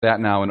That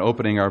now in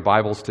opening our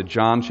Bibles to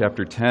John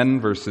chapter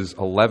 10, verses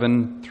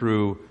 11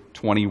 through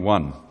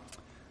 21.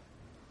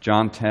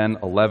 John 10,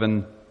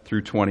 11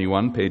 through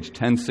 21, page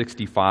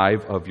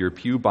 1065 of your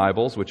pew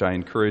Bibles, which I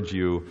encourage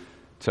you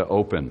to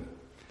open.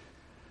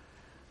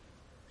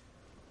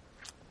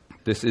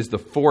 This is the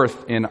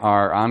fourth in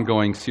our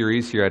ongoing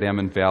series here at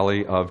Ammon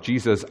Valley of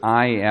Jesus'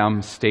 I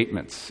Am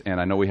statements.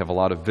 And I know we have a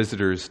lot of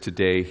visitors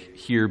today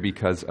here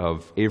because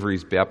of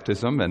Avery's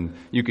baptism. And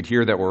you could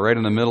hear that we're right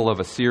in the middle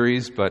of a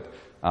series, but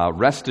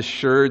rest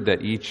assured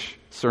that each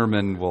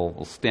sermon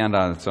will stand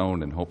on its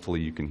own, and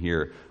hopefully you can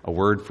hear a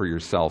word for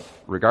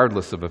yourself,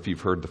 regardless of if you've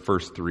heard the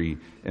first three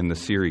in the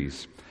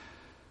series.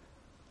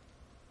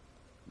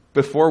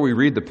 Before we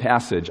read the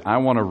passage, I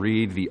want to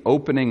read the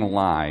opening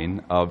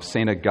line of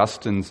St.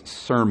 Augustine's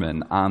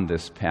sermon on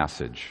this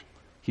passage.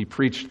 He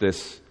preached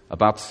this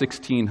about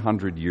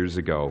 1,600 years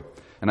ago,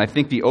 and I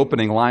think the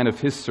opening line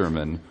of his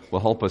sermon will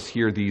help us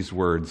hear these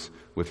words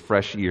with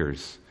fresh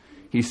ears.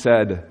 He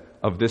said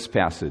of this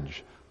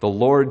passage, "The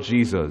Lord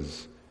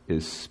Jesus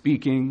is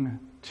speaking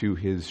to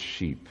his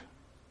sheep,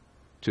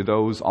 to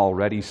those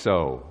already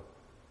so,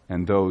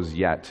 and those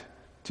yet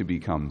to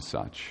become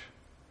such."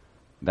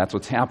 That's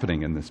what's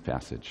happening in this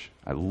passage.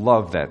 I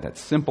love that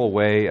simple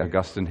way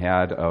Augustine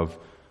had of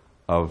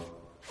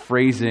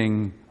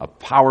phrasing a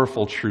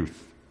powerful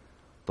truth.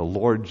 The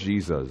Lord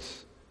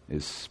Jesus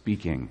is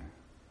speaking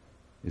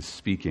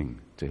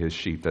to his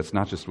sheep. That's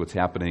not just what's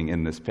happening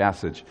in this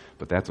passage,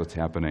 but that's what's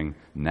happening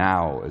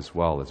now as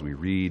well as we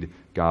read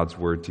God's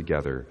word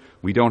together.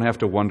 We don't have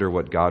to wonder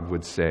what God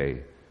would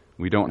say.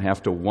 We don't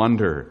have to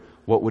wonder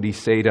what would he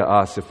say to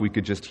us if we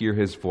could just hear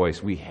his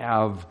voice. We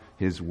have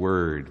his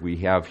word. We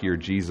have here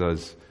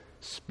Jesus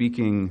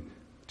speaking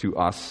to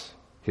us,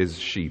 his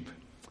sheep.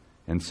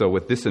 And so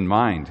with this in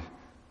mind,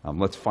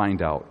 let's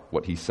find out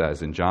what he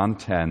says. In John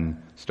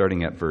 10,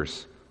 starting at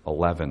verse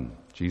 11,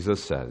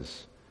 Jesus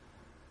says,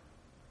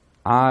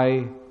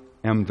 "I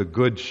am the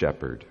good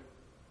shepherd.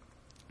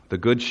 The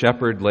good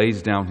shepherd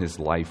lays down his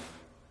life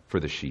for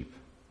the sheep.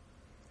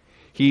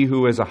 He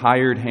who is a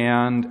hired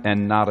hand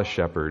and not a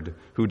shepherd,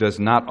 who does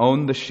not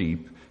own the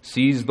sheep,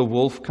 sees the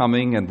wolf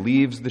coming and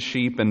leaves the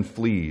sheep and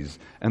flees,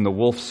 and the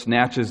wolf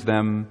snatches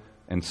them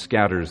and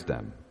scatters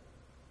them.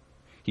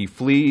 He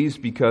flees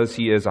because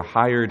he is a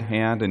hired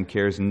hand and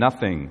cares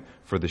nothing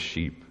for the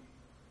sheep.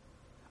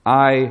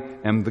 I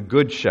am the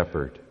good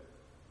shepherd.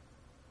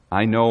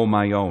 I know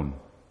my own,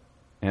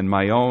 and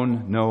my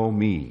own know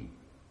me,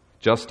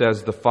 just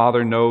as the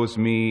Father knows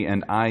me,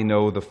 and I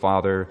know the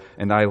Father,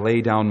 and I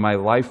lay down my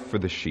life for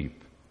the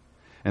sheep.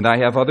 And I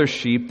have other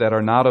sheep that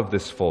are not of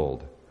this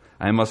fold.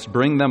 I must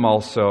bring them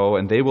also,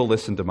 and they will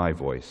listen to my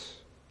voice.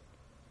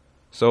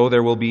 So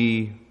there will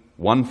be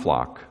one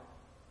flock,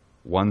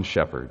 one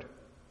shepherd.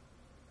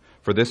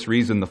 For this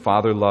reason the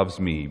Father loves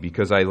me,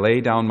 because I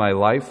lay down my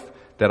life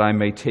that I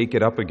may take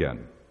it up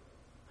again.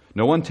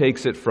 No one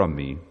takes it from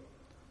me,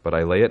 but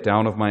I lay it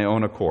down of my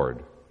own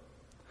accord.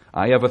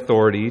 I have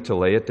authority to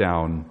lay it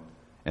down,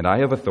 and I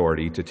have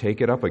authority to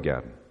take it up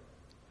again.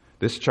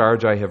 This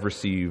charge I have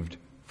received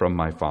from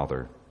my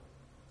Father."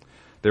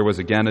 There was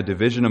again a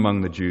division among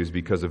the Jews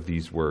because of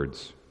these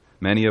words.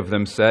 Many of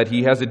them said,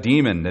 "He has a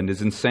demon and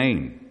is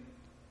insane.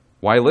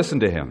 Why listen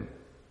to him?"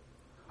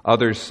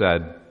 Others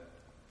said,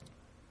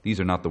 "These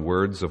are not the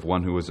words of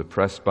one who is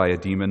oppressed by a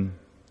demon.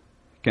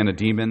 Can a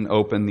demon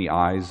open the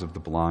eyes of the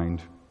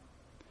blind?"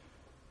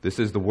 This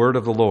is the word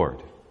of the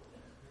Lord.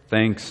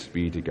 Thanks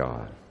be to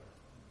God.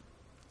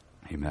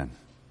 Amen.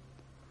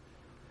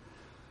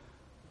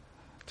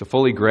 To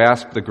fully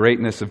grasp the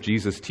greatness of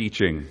Jesus'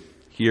 teaching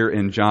here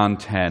in John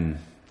 10,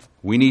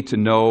 we need to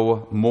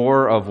know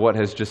more of what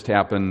has just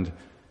happened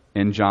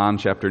in John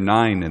chapter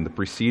 9, in the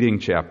preceding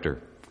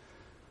chapter.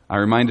 I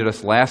reminded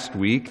us last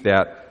week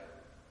that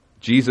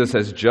Jesus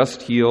has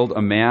just healed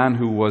a man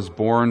who was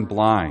born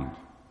blind,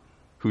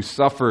 who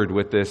suffered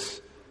with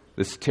this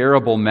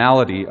terrible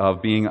malady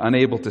of being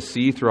unable to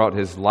see throughout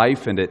his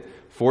life, and it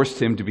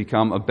forced him to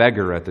become a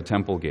beggar at the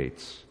temple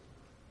gates.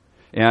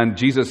 And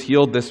Jesus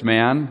healed this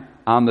man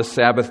on the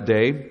Sabbath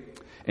day,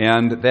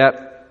 and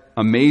that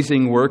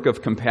amazing work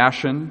of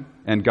compassion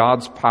and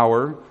God's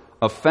power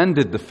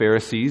offended the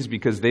Pharisees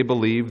because they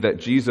believed that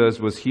Jesus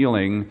was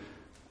healing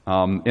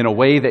in a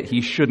way that he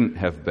shouldn't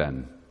have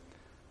been.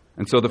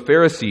 And so the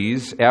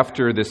Pharisees,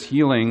 after this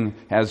healing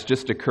has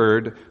just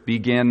occurred,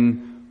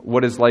 begin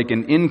what is like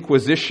an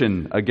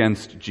inquisition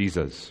against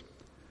Jesus.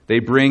 They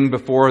bring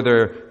before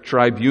their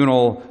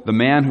tribunal the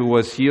man who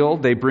was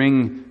healed. They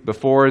bring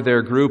before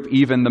their group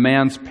even the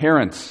man's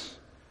parents.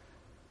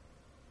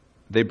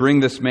 They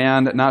bring this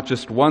man not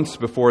just once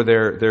before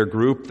their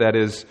group that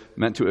is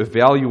meant to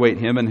evaluate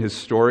him and his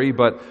story,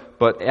 but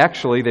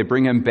actually they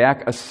bring him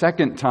back a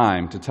second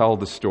time to tell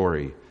the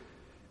story.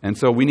 And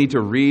so we need to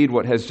read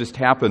what has just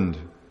happened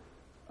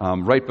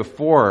right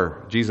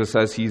before Jesus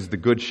says he's the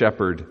good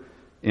shepherd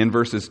in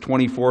verses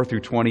 24 through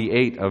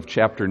 28 of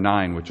chapter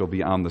 9, which will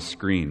be on the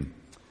screen.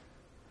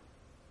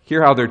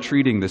 Hear how they're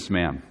treating this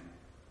man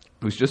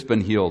who's just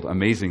been healed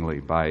amazingly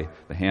by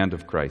the hand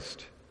of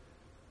Christ.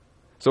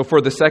 So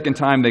for the second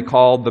time they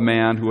called the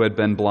man who had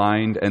been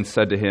blind and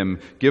said to him,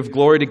 "Give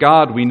glory to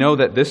God. We know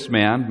that this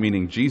man,"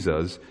 meaning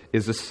Jesus,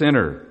 "is a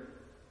sinner."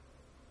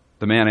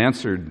 The man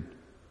answered,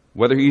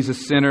 "Whether he's a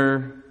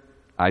sinner,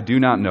 I do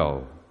not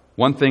know.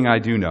 One thing I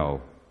do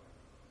know,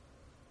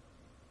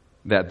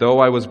 that though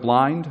I was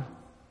blind,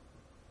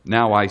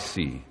 now I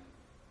see."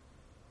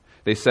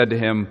 They said to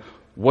him,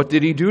 "What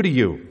did he do to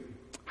you?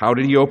 How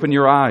did he open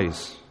your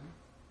eyes?"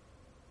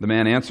 The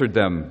man answered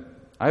them,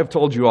 "I have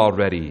told you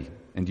already,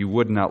 and you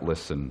would not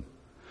listen.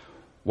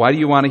 Why do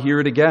you want to hear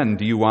it again?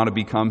 Do you want to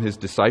become his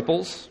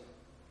disciples?"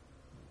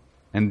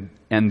 And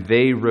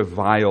they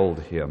reviled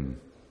him,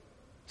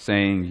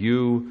 saying,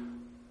 "You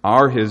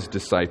are his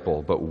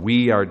disciple, but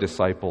we are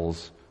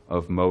disciples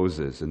of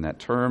Moses." And that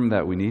term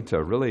that we need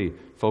to really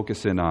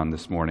focus in on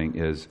this morning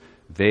is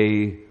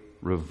they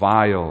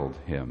reviled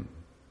him.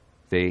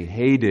 They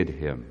hated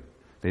him.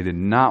 They did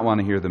not want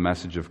to hear the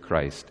message of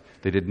Christ.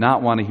 They did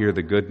not want to hear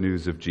the good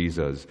news of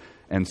Jesus.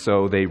 And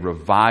so they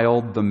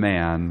reviled the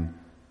man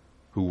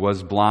who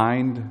was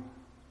blind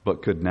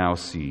but could now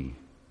see.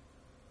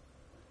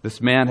 This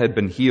man had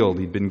been healed.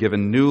 He'd been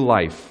given new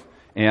life.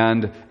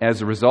 And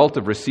as a result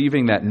of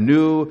receiving that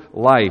new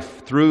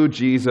life through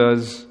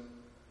Jesus,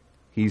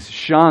 he's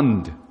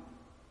shunned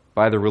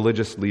by the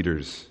religious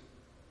leaders.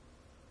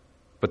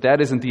 But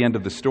that isn't the end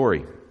of the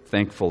story,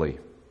 thankfully.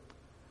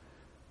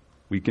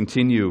 We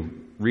continue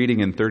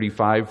reading in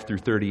 35 through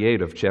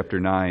 38 of chapter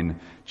 9.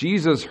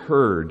 Jesus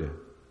heard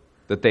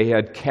that they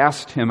had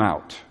cast him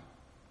out.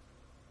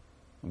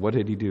 What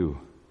did he do?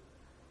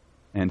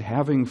 And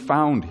having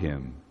found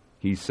him,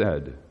 he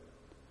said,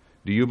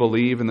 "Do you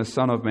believe in the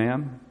Son of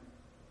Man?"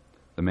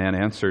 The man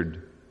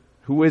answered,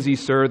 "Who is he,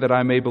 sir, that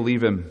I may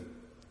believe him?"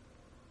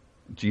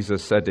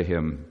 Jesus said to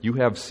him, "You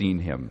have seen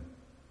him,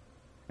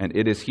 and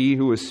it is he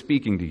who is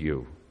speaking to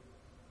you."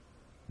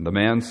 And the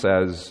man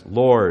says,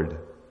 "Lord,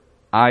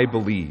 I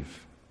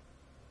believe,"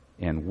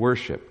 and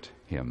worshiped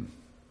him.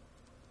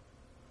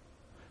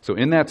 So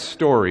in that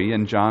story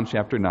in John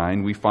chapter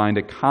 9, we find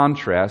a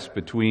contrast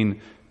between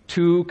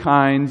two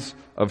kinds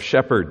of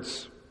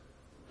shepherds.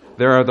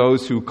 There are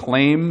those who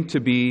claim to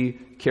be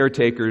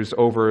caretakers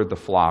over the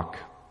flock.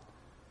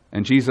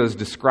 And Jesus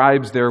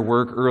describes their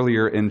work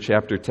earlier in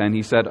chapter 10.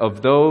 He said,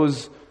 of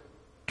those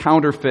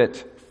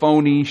counterfeit,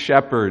 phony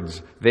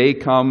shepherds, they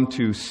come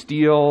to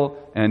steal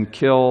and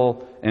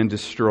kill and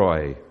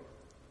destroy.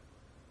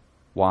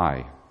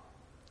 Why?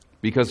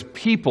 Because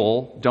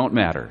people don't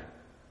matter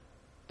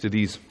to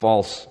these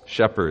false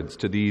shepherds,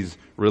 to these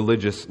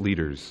religious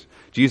leaders.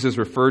 Jesus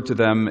referred to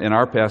them in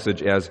our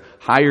passage as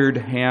hired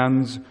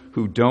hands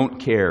who don't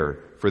care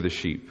for the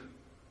sheep.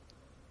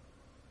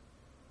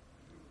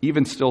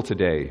 Even still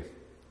today,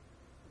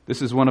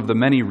 this is one of the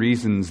many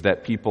reasons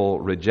that people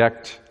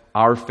reject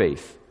our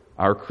faith,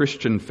 our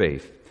Christian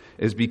faith,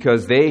 is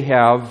because they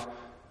have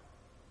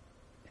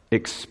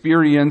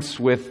experience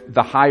with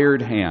the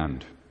hired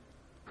hand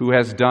who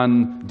has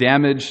done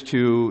damage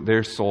to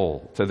their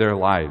soul, to their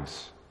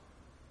lives,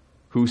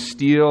 who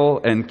steal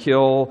and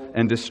kill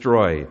and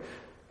destroy.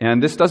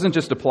 And this doesn't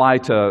just apply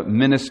to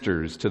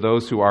ministers, to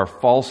those who are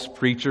false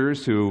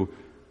preachers who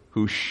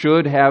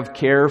should have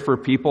care for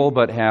people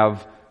but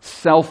have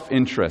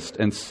self-interest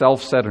and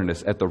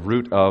self-centeredness at the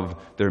root of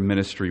their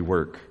ministry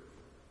work.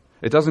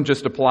 It doesn't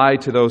just apply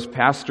to those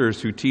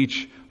pastors who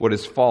teach what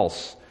is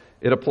false.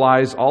 It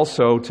applies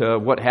also to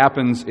what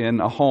happens in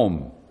a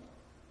home,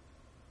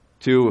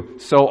 to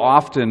so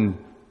often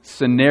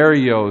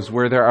scenarios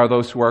where there are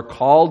those who are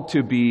called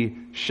to be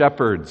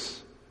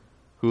shepherds,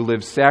 who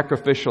live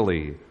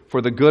sacrificially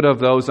for the good of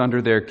those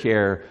under their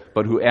care,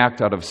 but who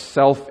act out of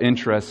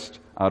self-interest,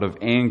 out of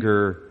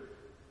anger.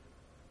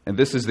 And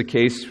this is the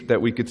case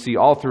that we could see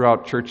all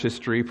throughout church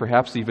history,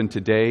 perhaps even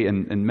today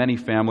in many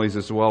families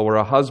as well, where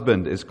a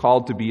husband is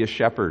called to be a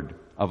shepherd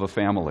of a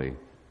family.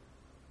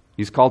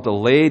 He's called to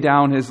lay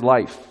down his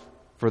life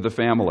for the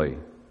family.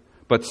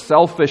 But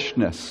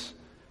selfishness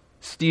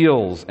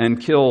steals and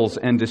kills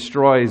and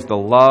destroys the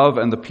love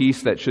and the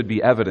peace that should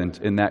be evident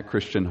in that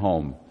Christian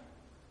home.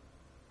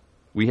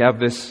 We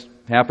have this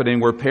happening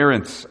where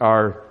parents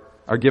are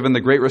given the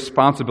great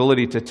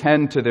responsibility to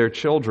tend to their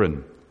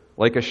children,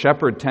 like a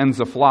shepherd tends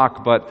a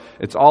flock, but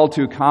it's all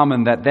too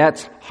common that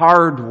that's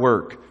hard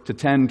work to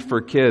tend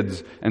for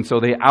kids, and so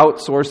they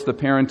outsource the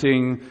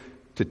parenting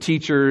to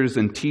teachers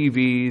and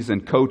TVs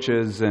and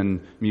coaches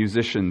and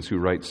musicians who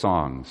write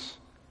songs.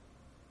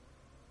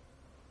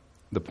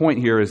 The point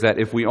here is that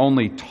if we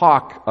only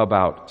talk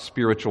about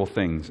spiritual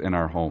things in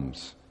our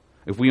homes,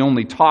 if we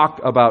only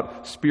talk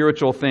about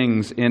spiritual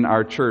things in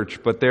our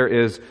church, but there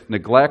is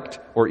neglect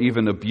or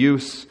even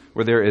abuse,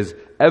 where there is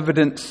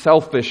evident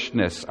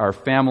selfishness, our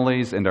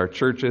families and our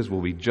churches will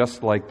be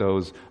just like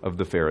those of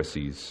the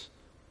Pharisees.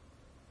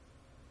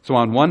 So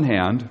on one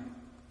hand,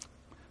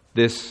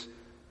 this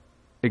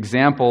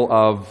example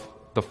of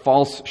the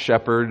false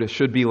shepherd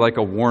should be like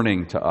a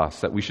warning to us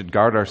that we should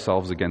guard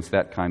ourselves against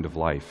that kind of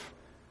life.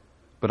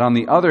 But on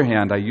the other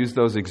hand, I use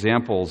those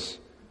examples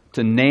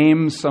to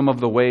name some of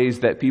the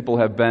ways that people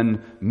have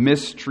been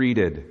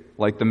mistreated,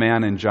 like the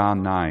man in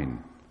John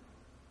 9,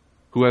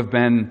 who have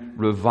been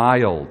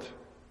reviled,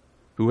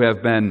 who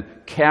have been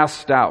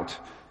cast out.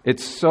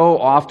 It's so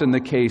often the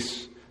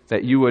case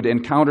that you would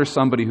encounter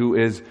somebody who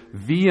is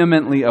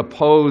vehemently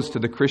opposed to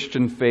the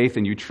Christian faith,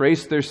 and you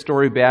trace their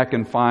story back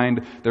and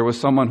find there was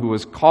someone who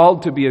was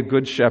called to be a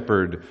good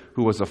shepherd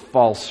who was a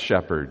false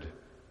shepherd,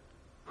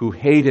 who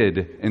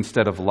hated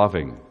instead of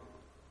loving,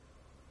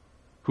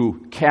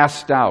 who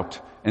cast out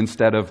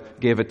instead of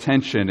gave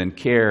attention and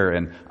care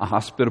and a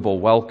hospitable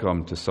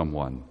welcome to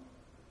someone.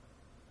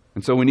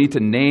 And so we need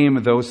to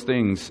name those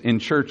things in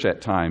church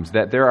at times,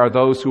 that there are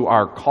those who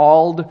are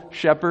called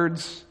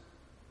shepherds,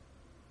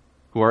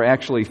 who are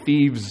actually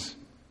thieves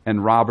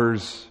and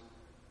robbers,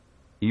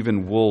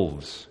 even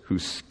wolves, who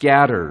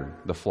scatter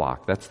the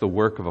flock. That's the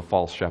work of a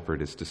false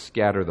shepherd, is to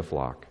scatter the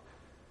flock.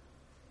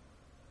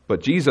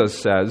 But Jesus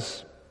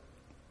says,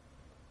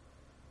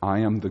 I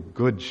am the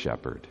good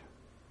shepherd.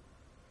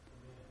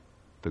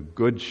 The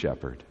good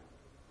shepherd.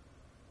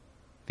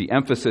 The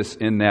emphasis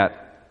in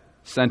that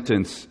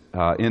sentence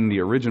in the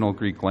original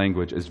Greek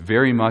language is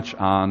very much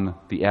on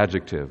the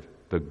adjective,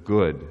 the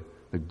good,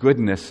 the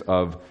goodness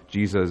of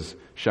Jesus'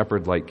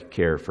 shepherd-like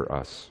care for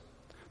us.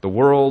 The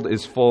world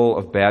is full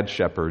of bad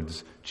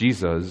shepherds.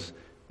 Jesus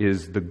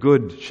is the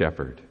good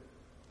shepherd.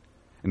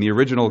 In the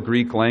original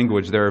Greek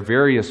language, there are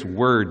various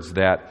words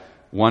that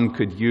one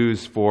could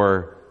use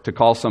to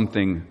call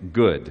something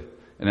good.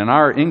 And in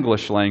our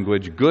English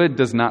language, good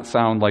does not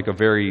sound like a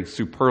very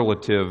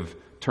superlative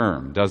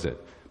term, does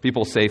it?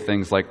 People say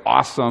things like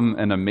awesome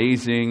and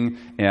amazing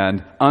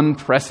and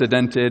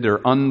unprecedented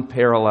or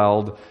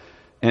unparalleled.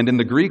 And in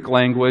the Greek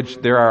language,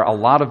 there are a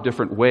lot of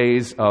different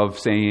ways of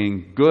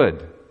saying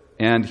good.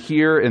 And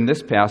here in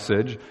this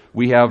passage,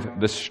 we have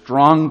the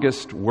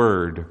strongest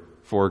word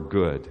for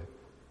good.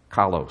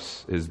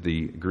 Kalos is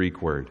the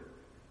Greek word.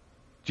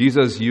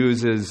 Jesus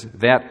uses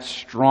that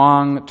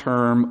strong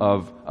term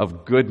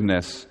of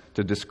goodness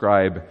to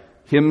describe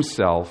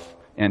himself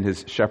and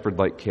his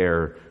shepherd-like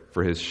care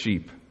for his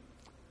sheep.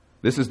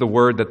 This is the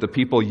word that the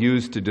people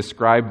used to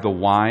describe the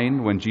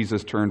wine when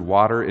Jesus turned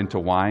water into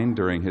wine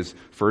during his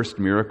first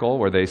miracle,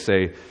 where they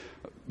say,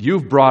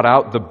 "You've brought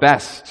out the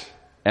best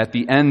at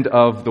the end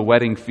of the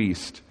wedding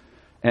feast."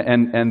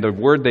 And the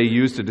word they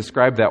use to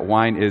describe that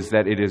wine is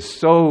that it is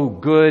so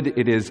good,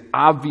 it is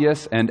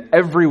obvious, and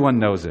everyone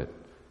knows it.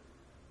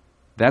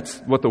 That's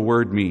what the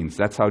word means.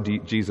 That's how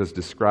Jesus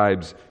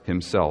describes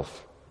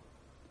himself.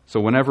 So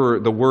whenever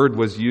the word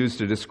was used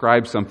to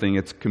describe something,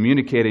 it's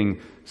communicating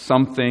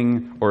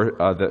something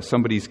or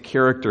somebody's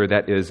character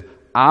that is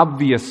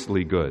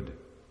obviously good,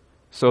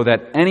 so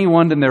that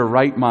anyone in their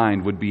right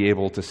mind would be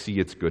able to see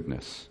its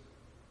goodness.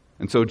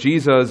 And so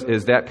Jesus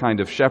is that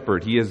kind of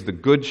shepherd. He is the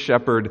good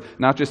shepherd,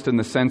 not just in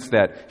the sense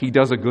that he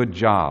does a good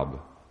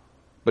job,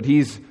 but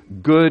he's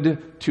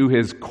good to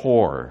his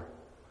core.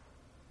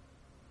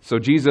 So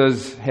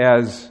Jesus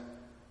has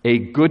a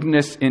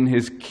goodness in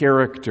his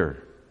character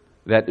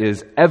that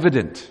is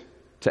evident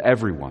to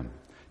everyone.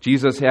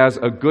 Jesus has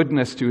a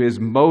goodness to his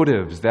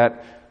motives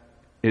that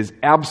is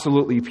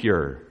absolutely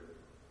pure.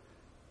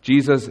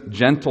 Jesus'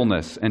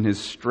 gentleness and his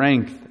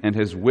strength and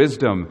his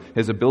wisdom,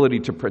 his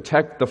ability to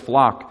protect the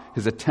flock,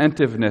 his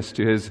attentiveness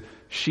to his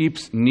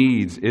sheep's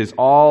needs is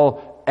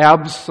all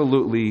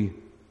absolutely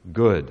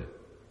good.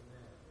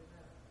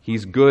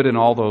 He's good in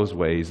all those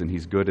ways, and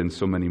he's good in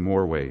so many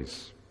more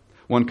ways.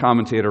 One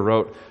commentator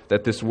wrote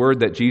that this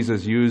word that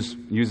Jesus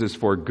uses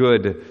for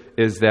good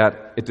is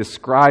that it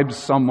describes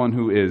someone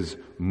who is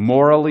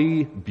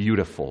morally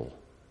beautiful.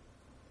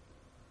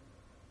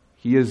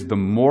 He is the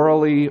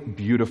morally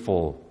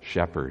beautiful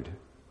shepherd.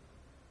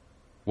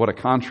 What a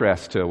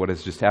contrast to what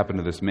has just happened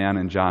to this man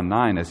in John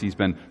 9 as he's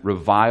been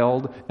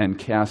reviled and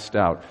cast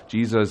out.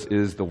 Jesus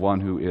is the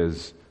one who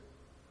is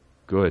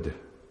good.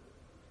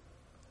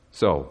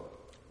 So,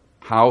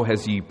 how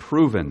has he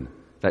proven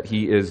that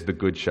he is the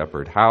good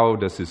shepherd? How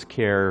does his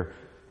care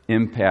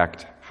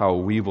impact how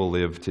we will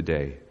live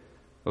today?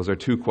 Those are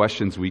two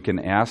questions we can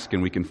ask,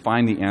 and we can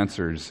find the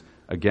answers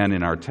again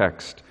in our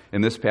text.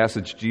 In this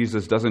passage,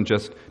 Jesus doesn't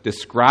just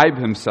describe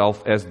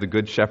himself as the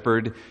good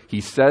shepherd. He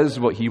says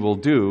what he will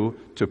do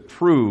to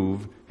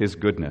prove his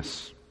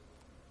goodness.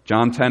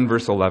 John 10,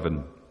 verse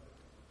 11,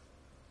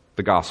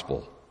 the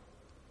gospel.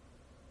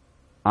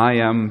 I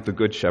am the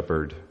good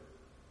shepherd.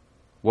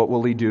 What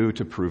will he do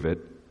to prove it?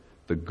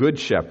 The good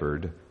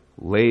shepherd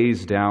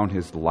lays down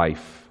his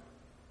life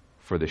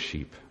for the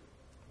sheep.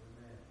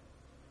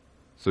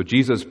 So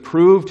Jesus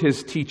proved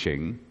his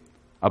teaching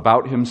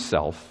about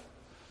himself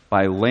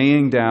by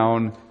laying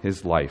down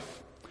his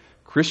life.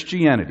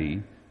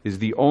 Christianity is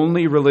the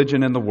only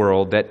religion in the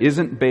world that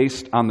isn't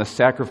based on the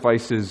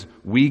sacrifices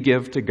we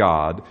give to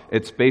God.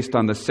 It's based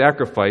on the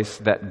sacrifice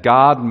that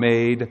God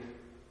made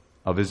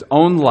of his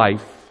own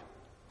life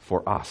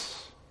for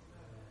us.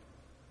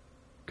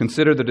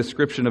 Consider the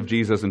description of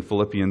Jesus in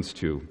Philippians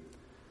 2,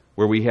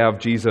 where we have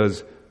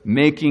Jesus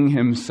making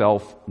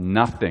himself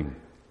nothing,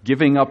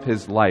 giving up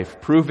his life,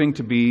 proving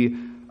to be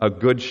a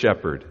good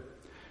shepherd.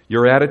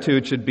 Your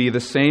attitude should be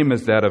the same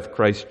as that of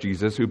Christ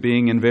Jesus, who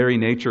being in very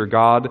nature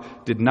God,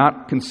 did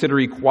not consider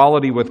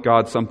equality with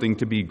God something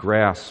to be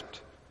grasped,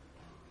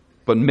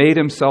 but made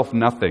himself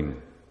nothing,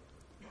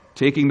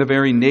 taking the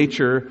very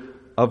nature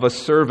of a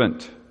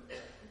servant,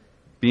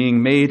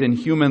 being made in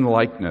human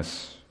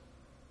likeness.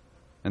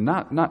 And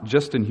not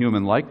just in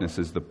human likeness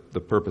is the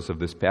purpose of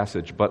this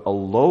passage, but a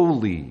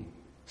lowly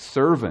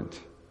servant.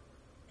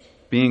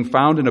 Being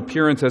found in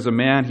appearance as a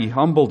man, he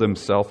humbled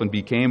himself and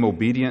became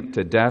obedient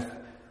to death,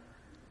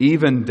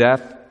 even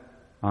death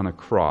on a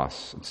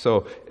cross.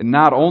 So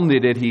not only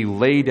did he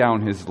lay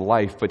down his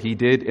life, but he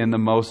did in the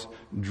most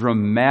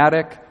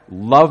dramatic,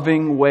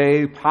 loving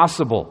way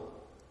possible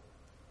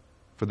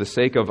for the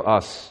sake of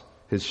us,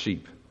 his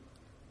sheep.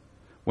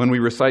 When we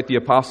recite the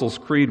Apostles'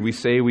 Creed, we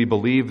say we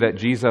believe that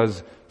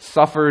Jesus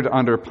suffered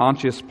under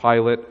Pontius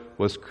Pilate,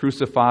 was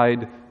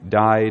crucified,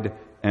 died,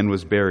 and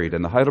was buried.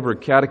 And the Heidelberg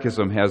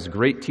Catechism has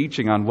great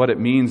teaching on what it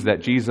means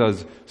that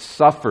Jesus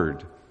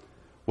suffered,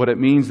 what it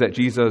means that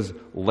Jesus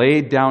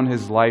laid down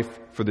his life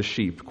for the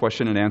sheep.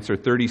 Question and answer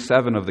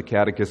 37 of the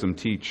Catechism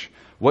teach,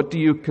 what do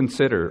you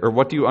consider, or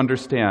what do you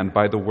understand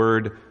by the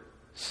word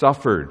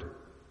suffered?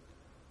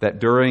 That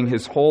during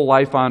his whole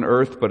life on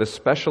earth, but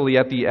especially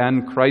at the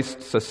end,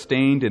 Christ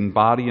sustained in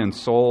body and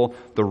soul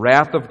the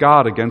wrath of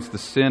God against the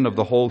sin of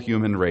the whole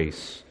human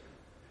race.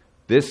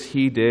 This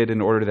he did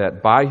in order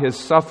that by his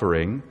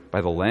suffering,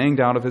 by the laying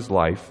down of his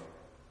life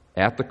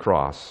at the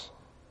cross,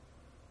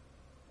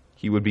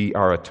 he would be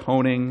our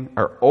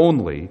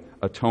only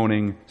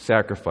atoning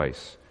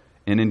sacrifice.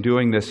 And in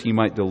doing this, he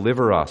might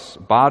deliver us,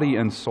 body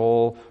and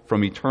soul,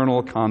 from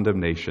eternal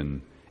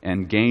condemnation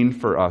and gain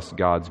for us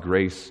God's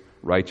grace,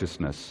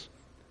 righteousness,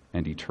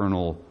 and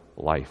eternal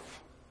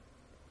life.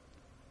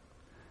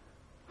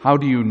 How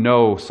do you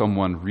know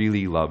someone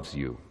really loves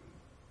you?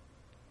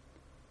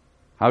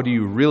 How do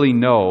you really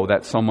know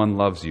that someone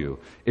loves you?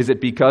 Is it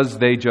because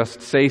they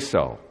just say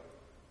so?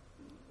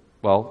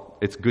 Well,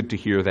 it's good to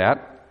hear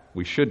that.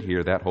 We should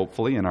hear that,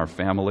 hopefully, in our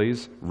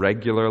families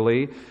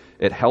regularly.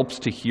 It helps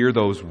to hear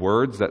those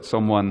words that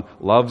someone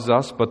loves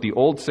us, but the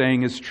old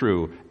saying is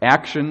true.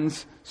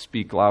 Actions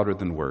speak louder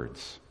than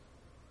words.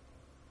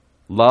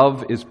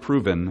 Love is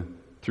proven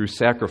through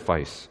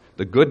sacrifice.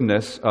 The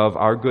goodness of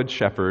our Good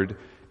Shepherd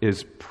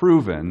is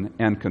proven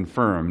and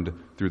confirmed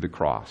through the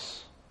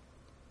cross.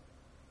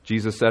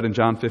 Jesus said in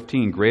John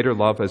 15, "Greater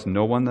love has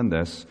no one than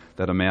this,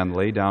 that a man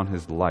lay down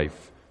his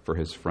life for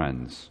his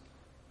friends."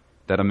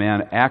 That a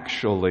man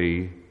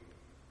actually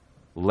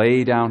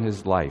lay down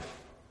his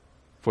life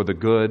for the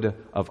good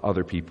of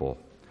other people.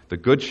 The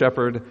Good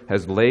Shepherd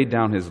has laid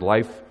down his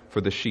life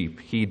for the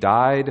sheep. He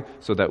died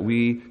so that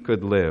we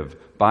could live.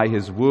 By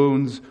his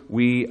wounds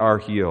we are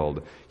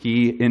healed.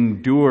 He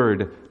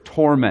endured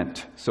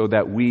torment so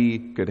that we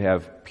could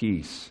have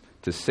peace.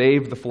 To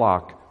save the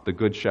flock, the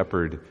Good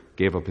Shepherd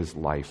gave up his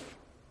life.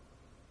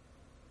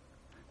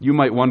 You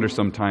might wonder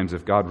sometimes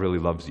if God really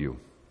loves you.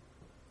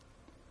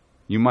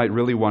 You might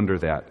really wonder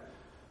that.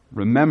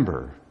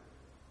 Remember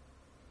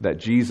that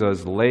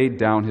Jesus laid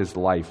down his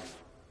life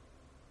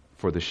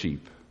for the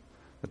sheep.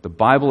 That the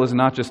Bible is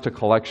not just a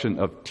collection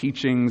of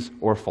teachings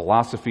or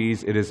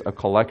philosophies, it is a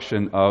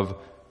collection of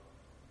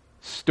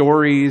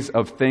stories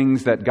of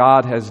things that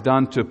God has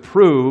done to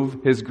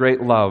prove his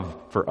great love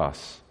for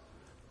us,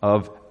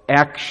 of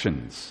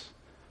actions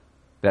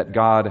that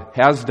God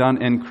has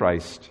done in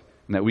Christ,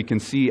 and that we can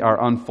see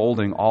are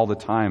unfolding all the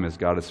time as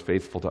God is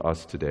faithful to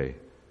us today.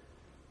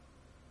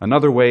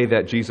 Another way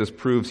that Jesus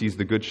proves he's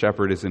the Good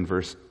Shepherd is in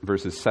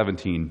verses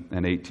 17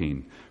 and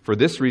 18. "For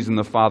this reason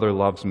the Father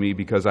loves me,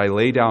 because I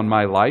lay down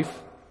my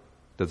life."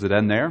 Does it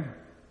end there?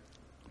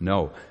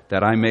 No.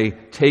 "That I may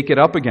take it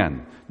up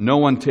again. No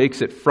one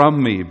takes it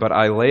from me, but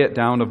I lay it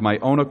down of my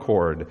own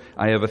accord.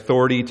 I have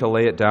authority to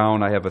lay it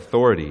down. I have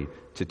authority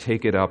to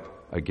take it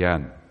up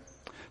again."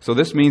 So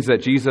this means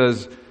that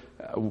Jesus,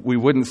 we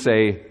wouldn't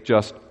say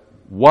just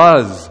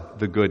was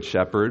the Good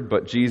Shepherd,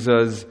 but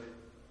Jesus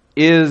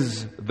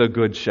is the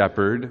Good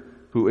Shepherd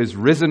who is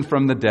risen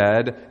from the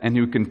dead and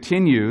who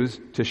continues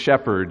to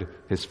shepherd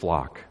his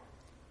flock.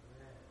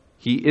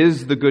 He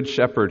is the Good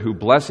Shepherd who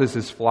blesses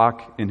his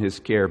flock in his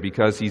care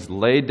because he's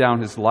laid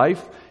down his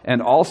life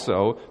and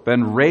also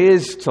been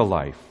raised to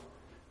life,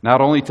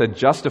 not only to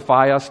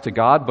justify us to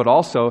God, but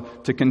also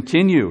to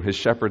continue his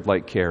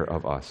shepherd-like care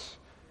of us.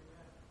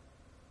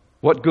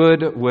 What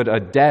good would a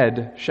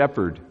dead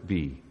shepherd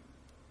be?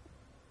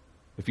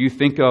 If you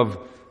think of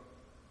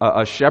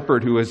a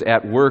shepherd who is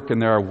at work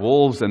and there are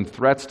wolves and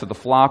threats to the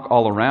flock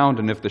all around,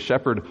 and if the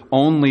shepherd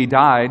only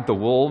died, the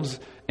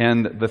wolves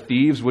and the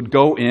thieves would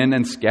go in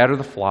and scatter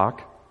the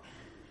flock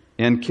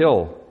and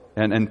kill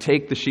and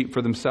take the sheep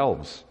for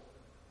themselves.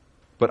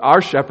 But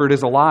our shepherd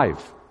is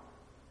alive.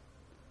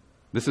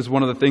 This is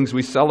one of the things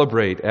we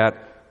celebrate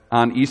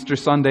on Easter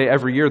Sunday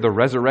every year, the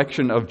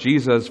resurrection of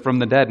Jesus from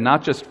the dead,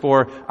 not just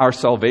for our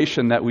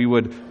salvation that we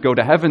would go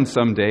to heaven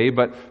someday,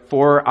 but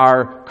for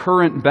our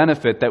current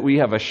benefit that we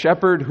have a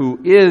shepherd who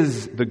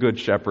is the Good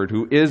Shepherd,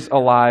 who is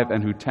alive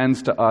and who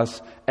tends to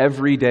us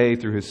every day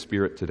through his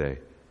Spirit today.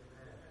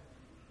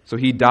 So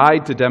he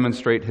died to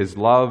demonstrate his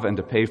love and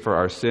to pay for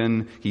our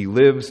sin. He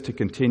lives to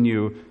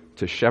continue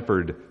to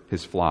shepherd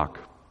his flock.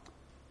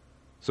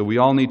 So we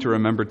all need to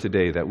remember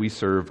today that we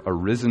serve a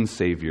risen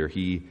Savior.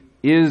 He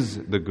is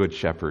the Good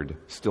Shepherd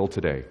still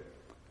today.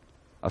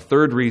 A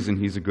third reason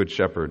he's a good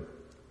shepherd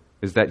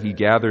is that he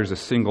gathers a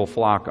single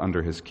flock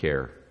under his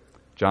care.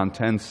 John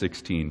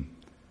 10:16.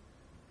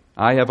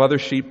 I have other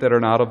sheep that are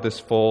not of this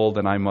fold,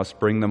 and I must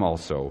bring them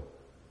also.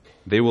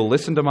 They will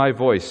listen to my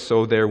voice,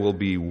 so there will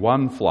be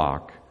one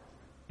flock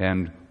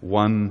and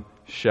one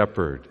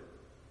shepherd.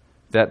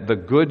 That the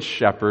good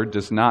shepherd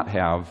does not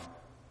have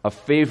a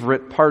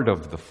favorite part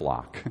of the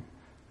flock.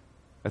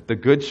 That the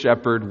good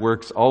shepherd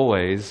works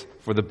always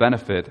for the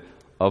benefit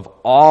of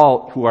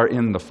all who are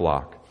in the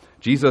flock.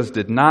 Jesus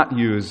did not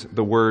use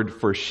the word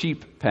for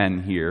sheep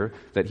pen here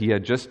that he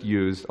had just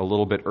used a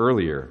little bit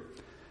earlier.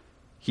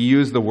 He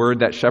used the word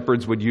that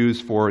shepherds would use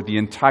for the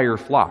entire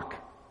flock.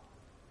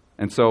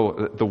 And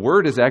so the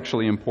word is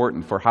actually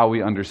important for how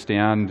we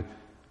understand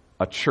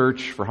a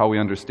church, for how we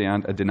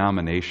understand a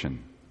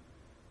denomination.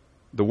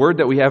 The word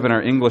that we have in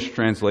our English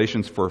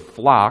translations for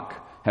flock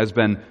has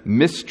been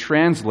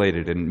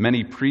mistranslated in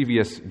many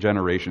previous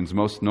generations,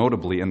 most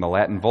notably in the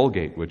Latin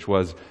Vulgate, which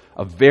was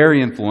a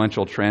very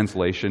influential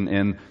translation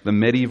in the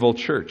medieval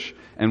church.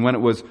 And when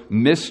it was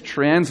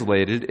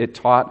mistranslated, it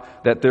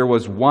taught that there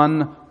was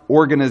one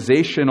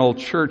organizational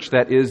church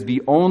that is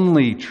the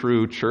only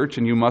true church,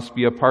 and you must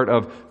be a part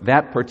of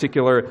that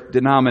particular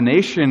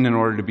denomination in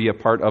order to be a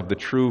part of the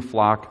true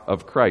flock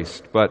of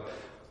Christ. But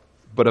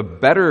a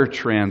better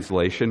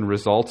translation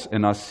results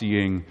in us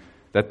seeing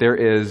that there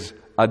is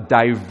a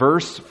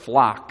diverse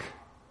flock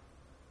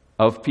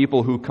of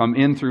people who come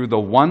in through the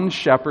one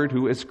shepherd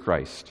who is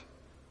Christ.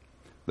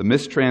 The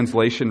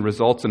mistranslation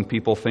results in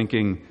people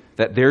thinking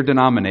that their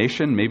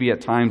denomination, maybe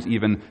at times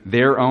even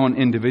their own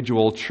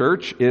individual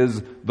church,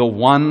 is the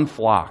one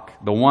flock,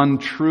 the one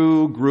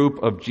true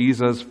group of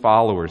Jesus'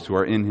 followers who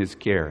are in his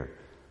care.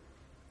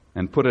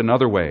 And put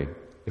another way,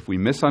 if we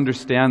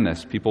misunderstand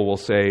this, people will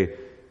say,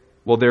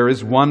 well, there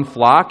is one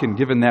flock, and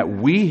given that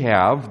we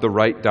have the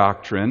right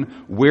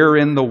doctrine, we're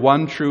in the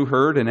one true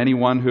herd, and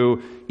anyone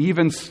who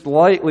even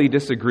slightly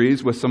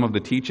disagrees with some of the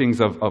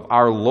teachings of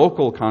our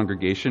local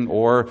congregation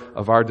or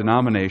of our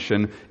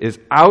denomination is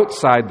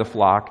outside the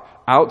flock,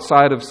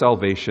 outside of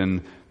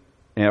salvation,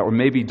 or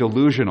maybe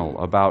delusional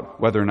about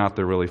whether or not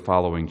they're really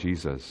following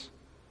Jesus.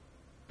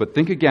 But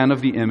think again of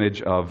the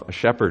image of a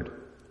shepherd.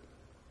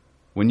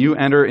 When you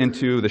enter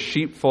into the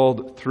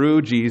sheepfold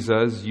through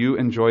Jesus, you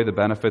enjoy the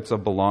benefits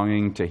of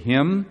belonging to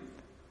him.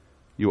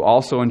 You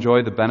also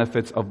enjoy the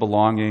benefits of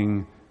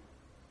belonging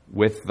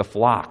with the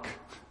flock,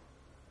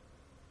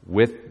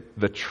 with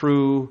the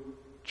true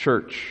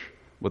church,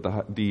 what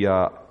the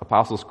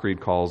Apostles' Creed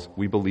calls,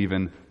 we believe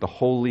in the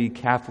Holy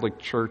Catholic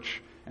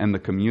Church and the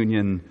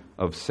communion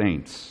of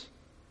saints.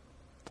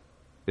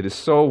 It is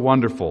so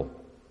wonderful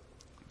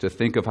to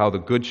think of how the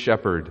Good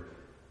Shepherd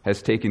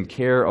has taken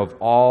care of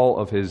all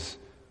of his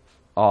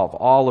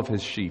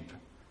sheep.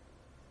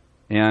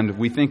 And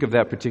we think of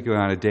that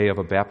particularly on a day of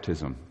a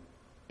baptism,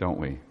 don't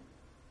we?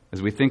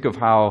 As we think of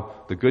how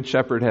the Good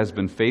Shepherd has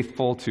been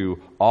faithful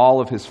to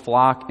all of his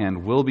flock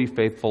and will be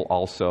faithful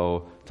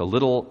also to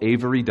little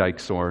Avery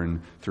Dykesorn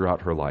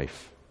throughout her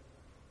life.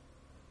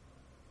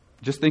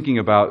 Just thinking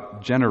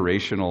about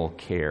generational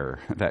care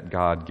that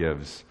God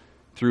gives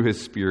through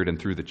his Spirit and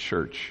through the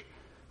church.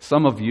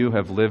 Some of you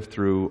have lived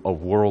through a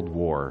world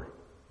war.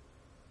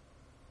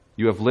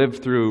 You have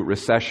lived through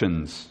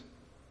recessions,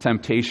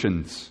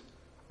 temptations,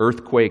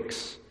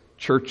 earthquakes,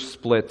 church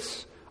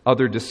splits,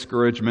 other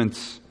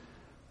discouragements,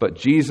 but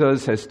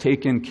Jesus has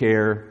taken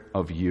care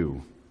of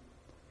you.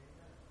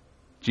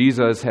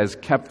 Jesus has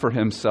kept for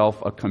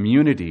himself a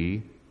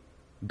community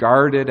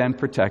guarded and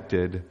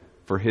protected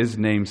for his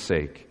name's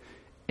sake.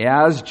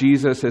 As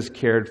Jesus has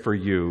cared for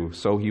you,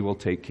 so he will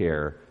take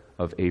care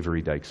of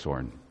Avery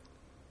Dykesorn.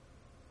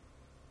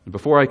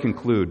 Before I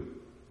conclude,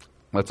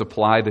 let's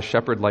apply the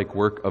shepherd-like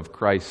work of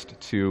Christ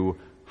to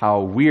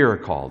how we are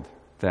called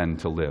then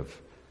to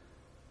live.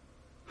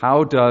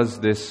 How does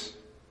this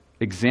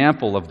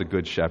example of the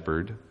Good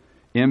Shepherd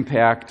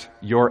impact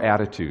your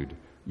attitude,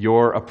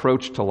 your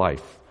approach to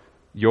life,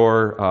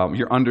 your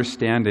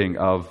understanding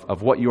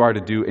of what you are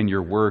to do in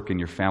your work, in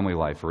your family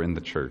life, or in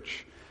the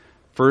church?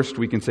 First,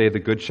 we can say the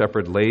Good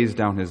Shepherd lays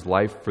down his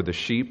life for the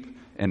sheep.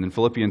 And in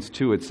Philippians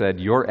 2, it said,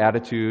 your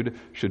attitude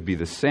should be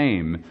the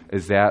same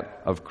as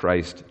that of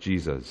Christ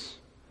Jesus.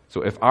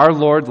 So if our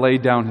Lord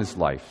laid down his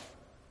life,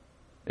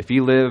 if he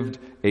lived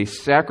a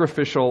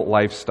sacrificial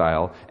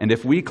lifestyle, and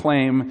if we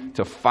claim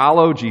to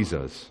follow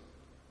Jesus,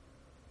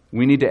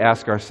 we need to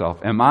ask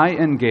ourselves, am I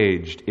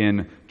engaged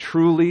in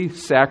truly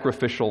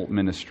sacrificial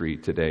ministry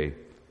today?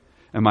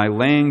 Am I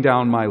laying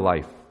down my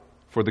life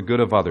for the good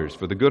of others,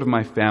 for the good of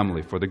my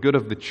family, for the good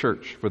of the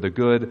church, for the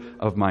good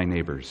of my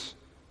neighbors?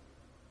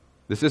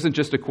 This isn't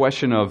just a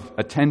question of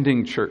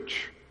attending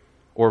church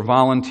or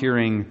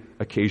volunteering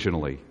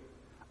occasionally.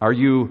 Are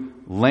you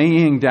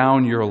laying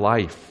down your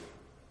life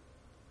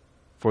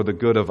for the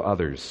good of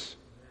others?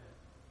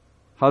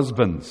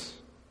 Husbands,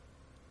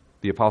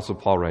 The Apostle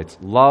Paul writes,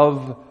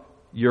 "Love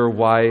your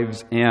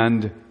wives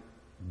and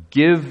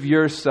give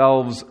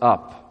yourselves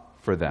up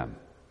for them,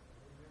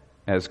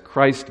 as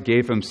Christ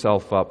gave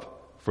himself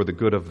up for the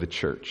good of the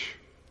church."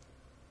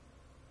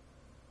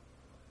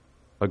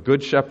 A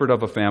good shepherd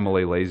of a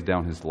family lays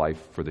down his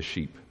life for the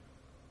sheep.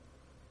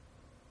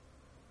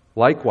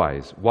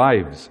 Likewise,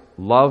 wives,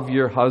 love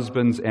your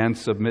husbands and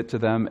submit to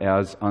them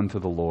as unto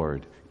the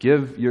Lord.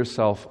 Give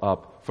yourself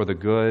up for the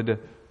good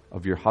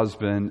of your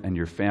husband and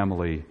your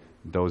family,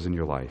 those in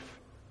your life.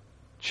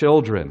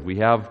 Children, we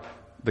have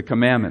the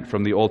commandment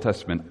from the Old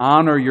Testament,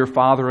 honor your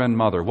father and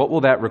mother. What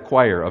will that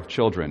require of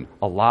children?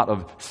 A lot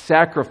of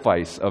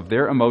sacrifice of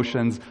their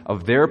emotions,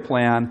 of their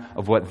plan,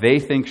 of what they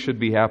think should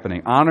be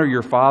happening. Honor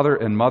your father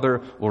and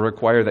mother will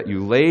require that you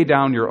lay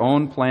down your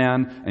own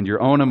plan and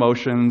your own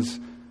emotions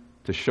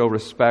to show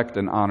respect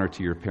and honor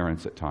to your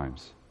parents at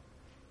times.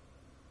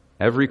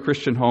 Every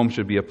Christian home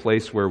should be a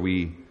place where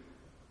we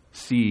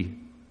see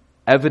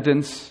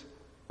evidence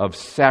of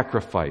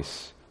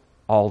sacrifice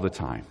all the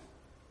time.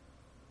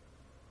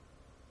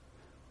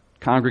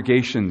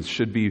 Congregations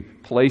should be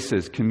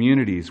places,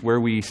 communities, where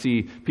we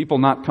see people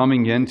not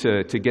coming in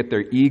to get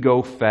their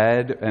ego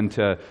fed and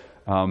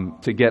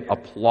to get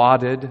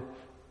applauded,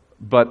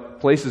 but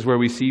places where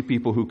we see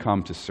people who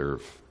come to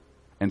serve.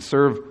 And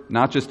serve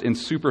not just in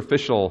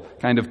superficial,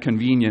 kind of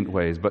convenient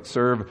ways, but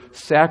serve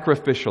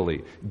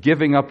sacrificially,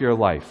 giving up your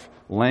life,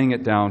 laying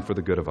it down for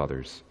the good of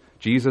others.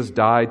 Jesus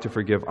died to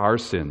forgive our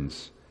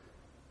sins,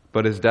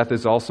 but his death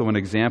is also an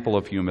example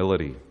of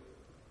humility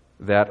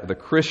that the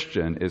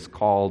Christian is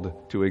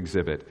called to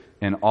exhibit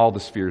in all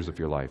the spheres of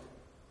your life.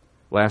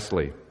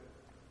 Lastly,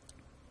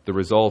 the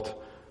result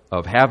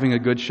of having a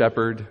good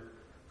shepherd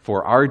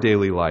for our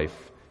daily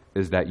life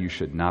is that you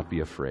should not be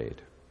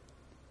afraid.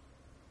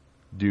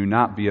 Do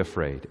not be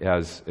afraid,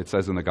 as it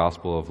says in the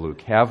Gospel of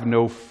Luke. Have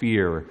no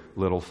fear,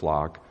 little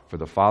flock, for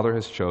the Father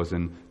has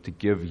chosen to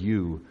give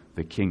you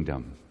the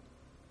kingdom.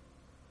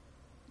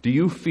 Do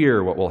you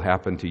fear what will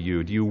happen to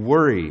you? Do you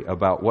worry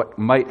about what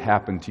might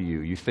happen to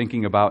you? You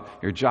thinking about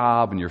your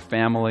job and your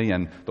family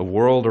and the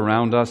world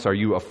around us? Are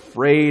you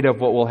afraid of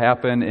what will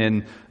happen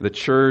in the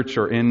church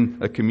or in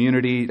a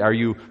community? Are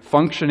you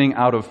functioning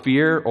out of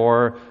fear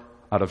or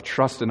out of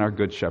trust in our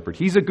good shepherd?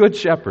 He's a good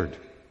shepherd.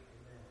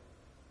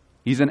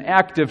 He's an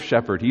active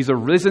shepherd. He's a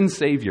risen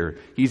Savior.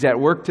 He's at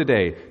work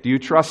today. Do you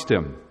trust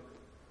him?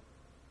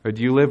 Or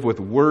do you live with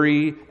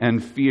worry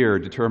and fear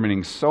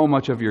determining so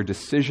much of your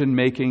decision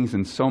makings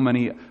and so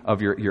many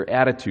of your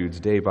attitudes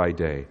day by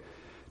day?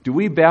 Do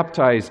we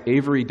baptize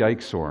Avery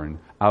Dykesorn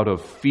out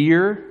of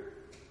fear?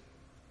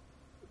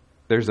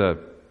 There's a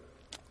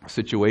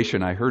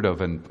situation I heard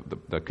of in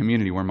the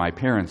community where my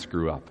parents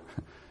grew up,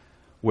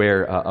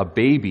 where a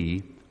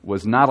baby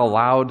was not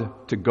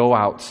allowed to go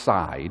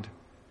outside.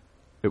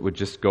 It would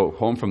just go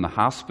home from the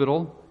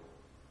hospital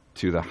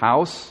to the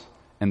house,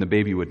 and the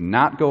baby would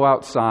not go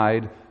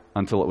outside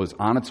until it was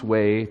on its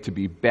way to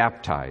be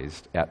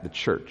baptized at the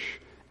church.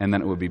 And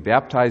then it would be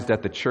baptized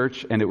at the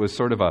church, and it was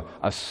sort of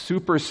a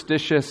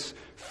superstitious,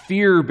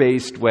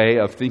 fear-based way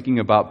of thinking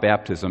about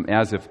baptism,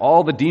 as if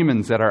all the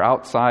demons that are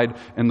outside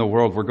in the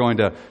world were going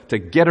to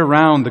get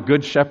around the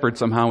Good Shepherd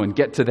somehow and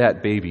get to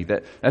that baby.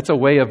 That's a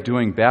way of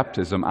doing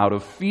baptism out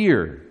of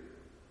fear.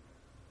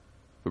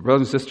 But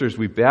brothers and sisters,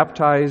 we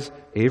baptize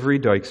Avery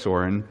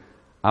Dykesorn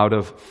out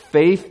of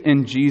faith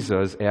in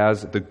Jesus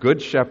as the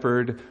Good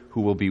Shepherd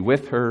who will be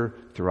with her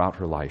throughout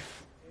her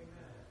life. Amen.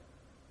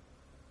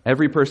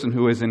 Every person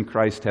who is in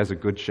Christ has a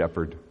good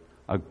shepherd.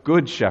 A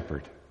good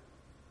shepherd.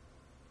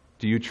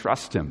 Do you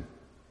trust him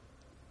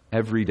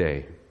every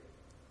day?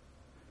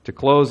 To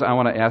close, I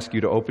want to ask you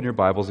to open your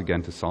Bibles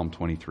again to Psalm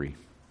 23.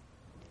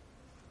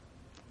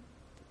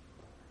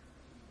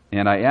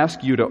 And I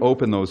ask you to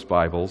open those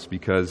Bibles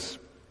because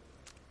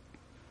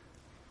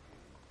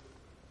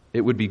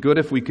it would be good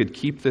if we could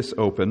keep this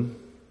open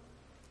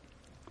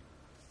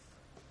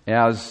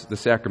as the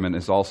sacrament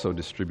is also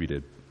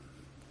distributed.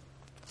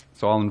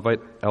 So I'll invite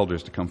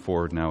elders to come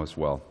forward now as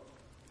well.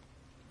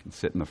 You can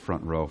sit in the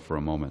front row for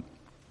a moment.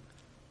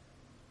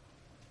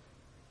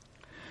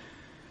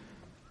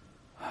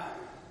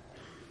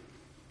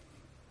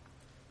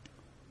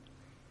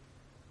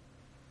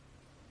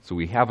 So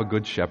we have a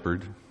good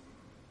shepherd.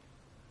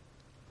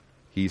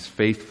 He's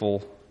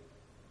faithful.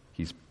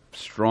 He's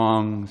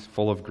strong, he's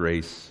full of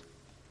grace.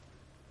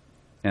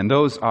 And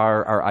those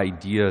are our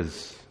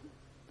ideas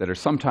that are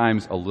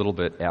sometimes a little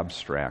bit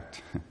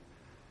abstract.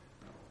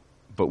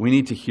 But we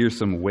need to hear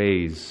some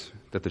ways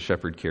that the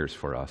shepherd cares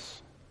for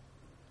us.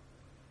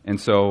 And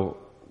so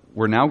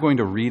we're now going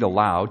to read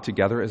aloud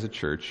together as a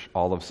church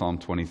all of Psalm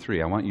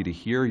 23. I want you to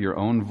hear your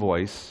own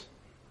voice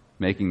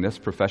making this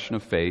profession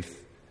of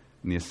faith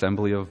in the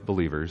assembly of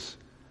believers.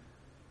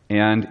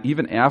 And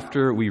even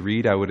after we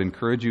read, I would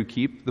encourage you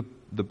keep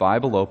the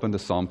Bible open to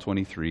Psalm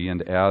 23,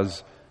 and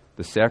as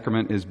the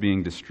sacrament is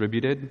being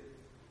distributed,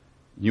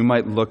 you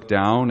might look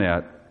down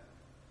at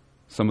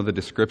some of the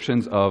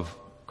descriptions of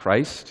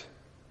Christ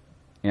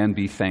and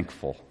be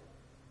thankful.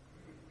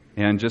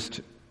 And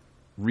just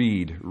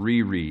read,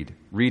 reread,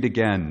 read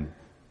again,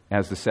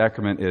 as the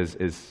sacrament is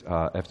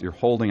if you're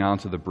holding on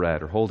to the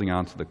bread or holding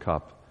on to the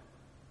cup,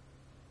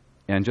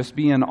 and just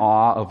be in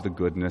awe of the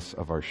goodness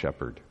of our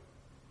shepherd.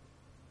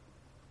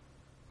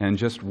 And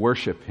just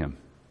worship him.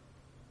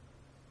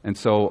 And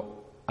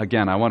so,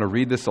 again, I want to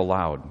read this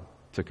aloud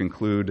to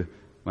conclude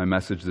my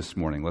message this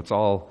morning. Let's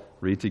all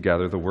read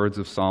together the words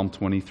of Psalm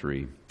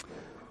 23.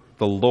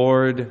 The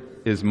Lord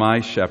is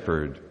my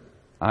shepherd,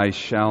 I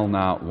shall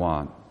not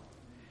want.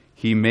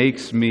 He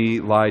makes me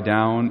lie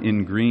down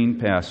in green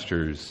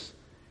pastures.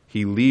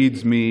 He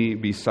leads me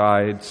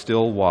beside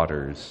still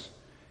waters.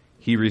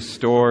 He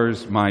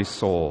restores my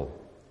soul.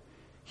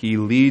 He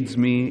leads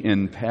me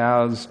in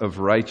paths of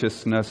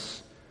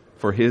righteousness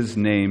for his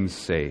name's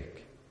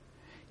sake.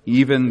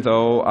 Even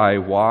though I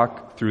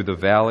walk through the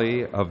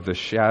valley of the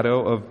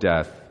shadow of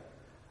death,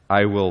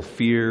 I will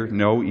fear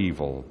no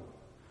evil,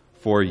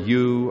 for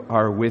you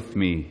are with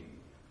me.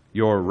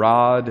 Your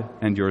rod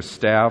and your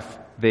staff,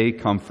 they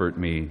comfort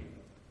me.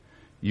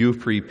 You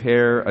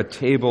prepare a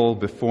table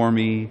before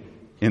me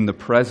in the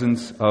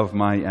presence of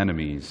my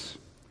enemies.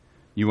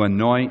 You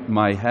anoint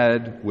my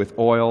head with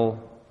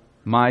oil,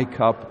 my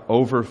cup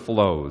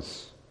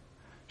overflows.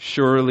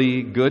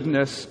 Surely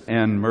goodness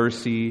and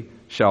mercy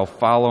shall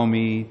follow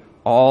me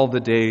all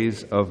the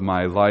days of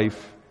my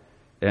life,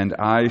 and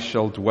I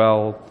shall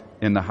dwell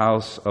in the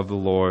house of the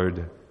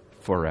Lord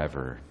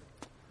forever.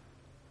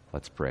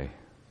 Let's pray.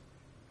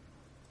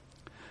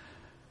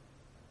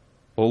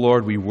 O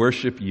Lord, we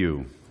worship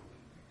you.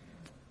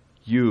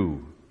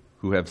 You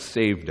who have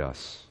saved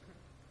us.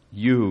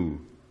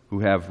 You who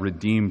have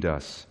redeemed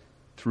us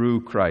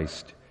through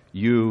Christ.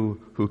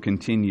 You who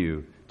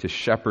continue to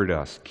shepherd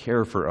us,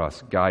 care for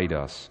us, guide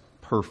us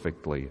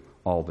perfectly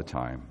all the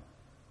time.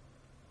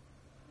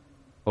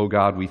 O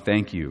God, we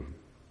thank you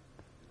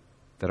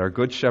that our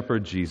good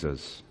shepherd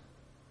Jesus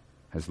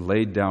has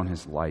laid down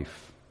his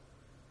life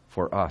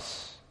for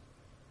us,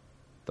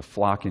 the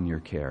flock in your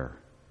care.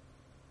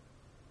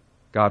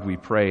 God, we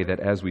pray that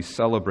as we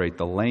celebrate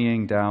the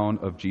laying down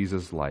of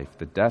Jesus' life,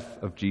 the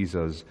death of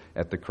Jesus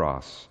at the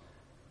cross,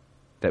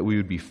 that we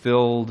would be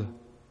filled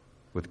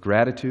with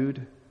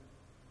gratitude.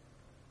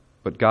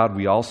 But God,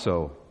 we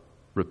also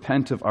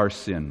repent of our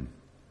sin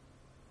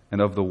and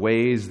of the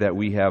ways that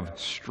we have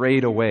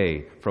strayed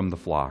away from the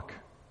flock.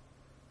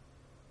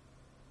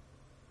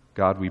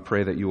 God, we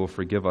pray that you will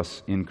forgive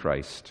us in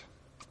Christ,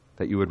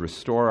 that you would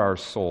restore our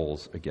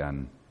souls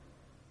again,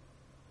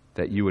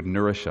 that you would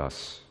nourish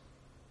us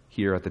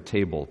here at the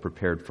table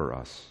prepared for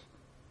us.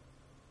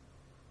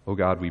 Oh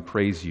God, we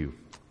praise you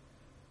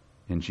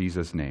in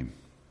Jesus' name.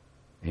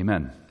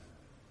 Amen.